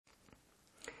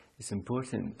it's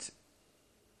important.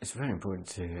 It's very important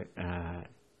to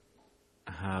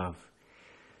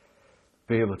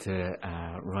be able to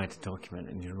write a document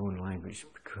in your own language,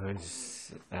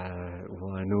 because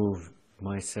well, I know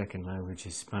my second language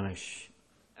is Spanish,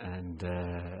 and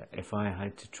if I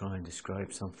had to try and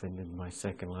describe something in my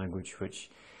second language,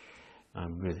 which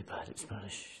I'm really bad at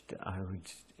Spanish,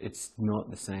 it's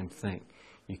not the same thing.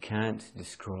 You can't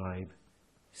describe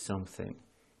something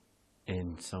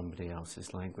in somebody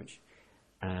else's language,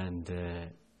 and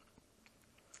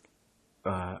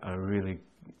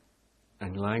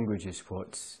language is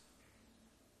what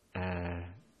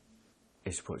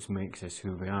makes us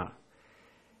who we are.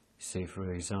 Say,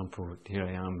 for example, here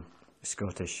I am,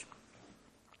 Scottish,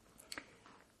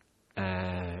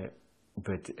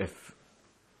 but if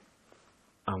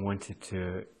I wanted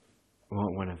to,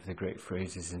 one of the great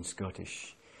phrases in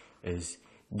Scottish is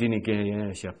 "Dinna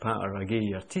gie your patter, I gie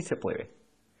your teeth to play with."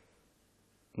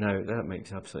 Now that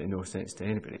makes absolutely no sense to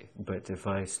anybody, but if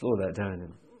I slow that down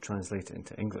and translate it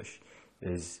into English,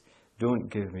 is "Don't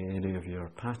give me any of your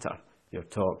patter, your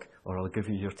talk, or I'll give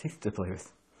you your teeth to play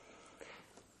with."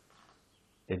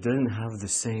 It doesn't have the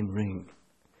same ring.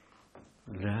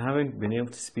 Having been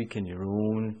able to speak in your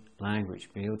own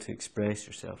language, being able to express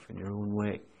yourself in your own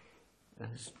way,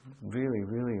 that's really,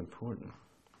 really important.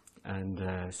 And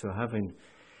so having,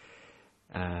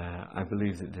 I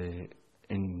believe that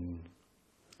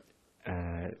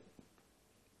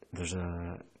there's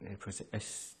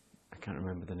I can't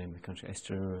remember the name of the country,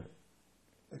 Extremadura.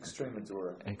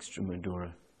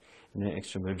 In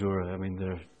Extremadura, I mean,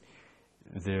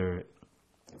 they're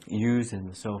using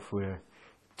the software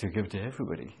to give to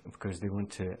everybody because they want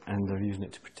to, and they're using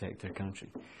it to protect their country.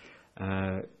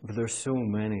 But there's so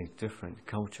many different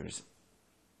cultures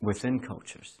within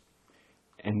cultures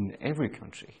in every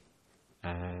country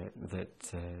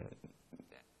that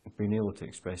being able to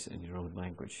express it in your own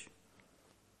language,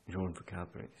 your own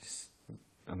vocabulary,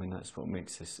 that's what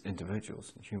makes us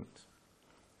individuals and humans.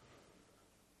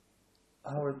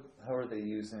 How are they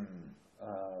using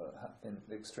in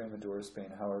Extremadura,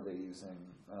 Spain? How are they using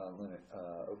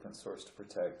open source to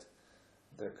protect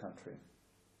their country?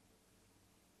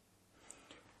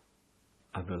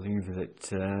 I believe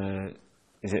that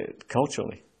is it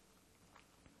culturally.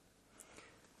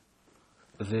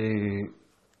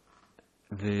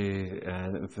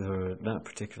 For that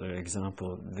particular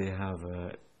example, they have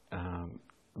a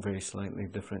very slightly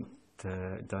different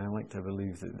dialect. I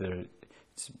believe that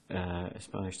it's a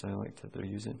Spanish dialect that they're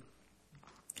using.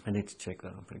 I need to check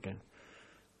that up again,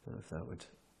 if that would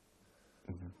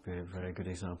be a very good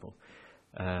example.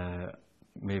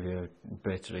 Maybe a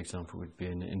better example would be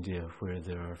in India, where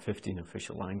there are 15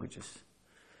 official languages,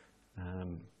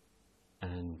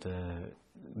 and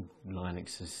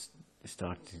Linux has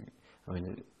started. I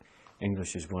mean,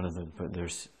 English is one of them, but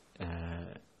there's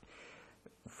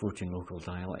 14 local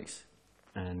dialects,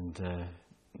 and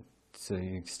so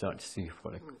you start to see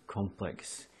what a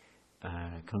complex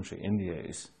country India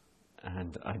is,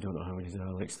 and I don't know how many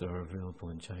dialects there are available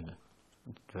in China,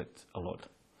 but a lot.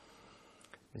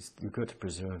 You've got to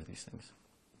preserve these things.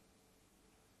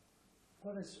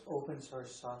 What does open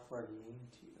source software mean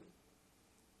to you?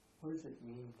 What does it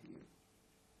mean to you?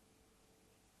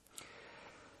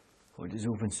 What does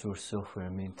open source software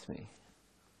mean to me?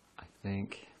 I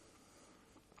think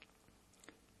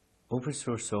open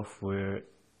source software,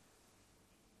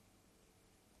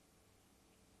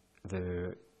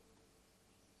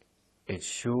 it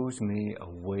shows me a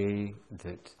way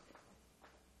that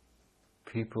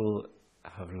people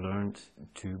have learned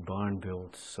to barn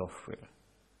build software.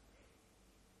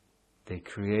 They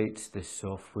create this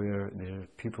software. There are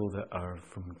people that are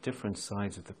from different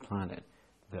sides of the planet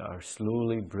that are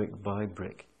slowly, brick by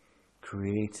brick,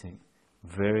 creating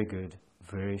very good,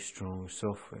 very strong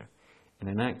software in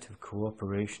an act of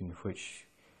cooperation which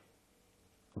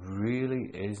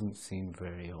really isn't seen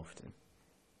very often.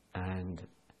 And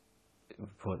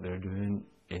what they're doing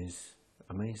is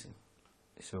amazing.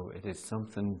 So it is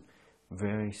something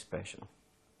very special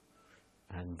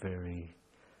and very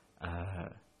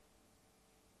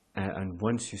and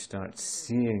once you start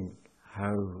seeing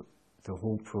how the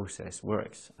whole process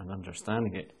works and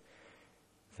understanding it,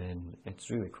 then it's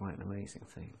really quite an amazing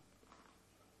thing.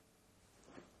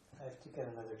 I have to get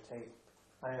another tape.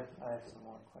 I have some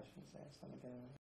more questions to ask them again.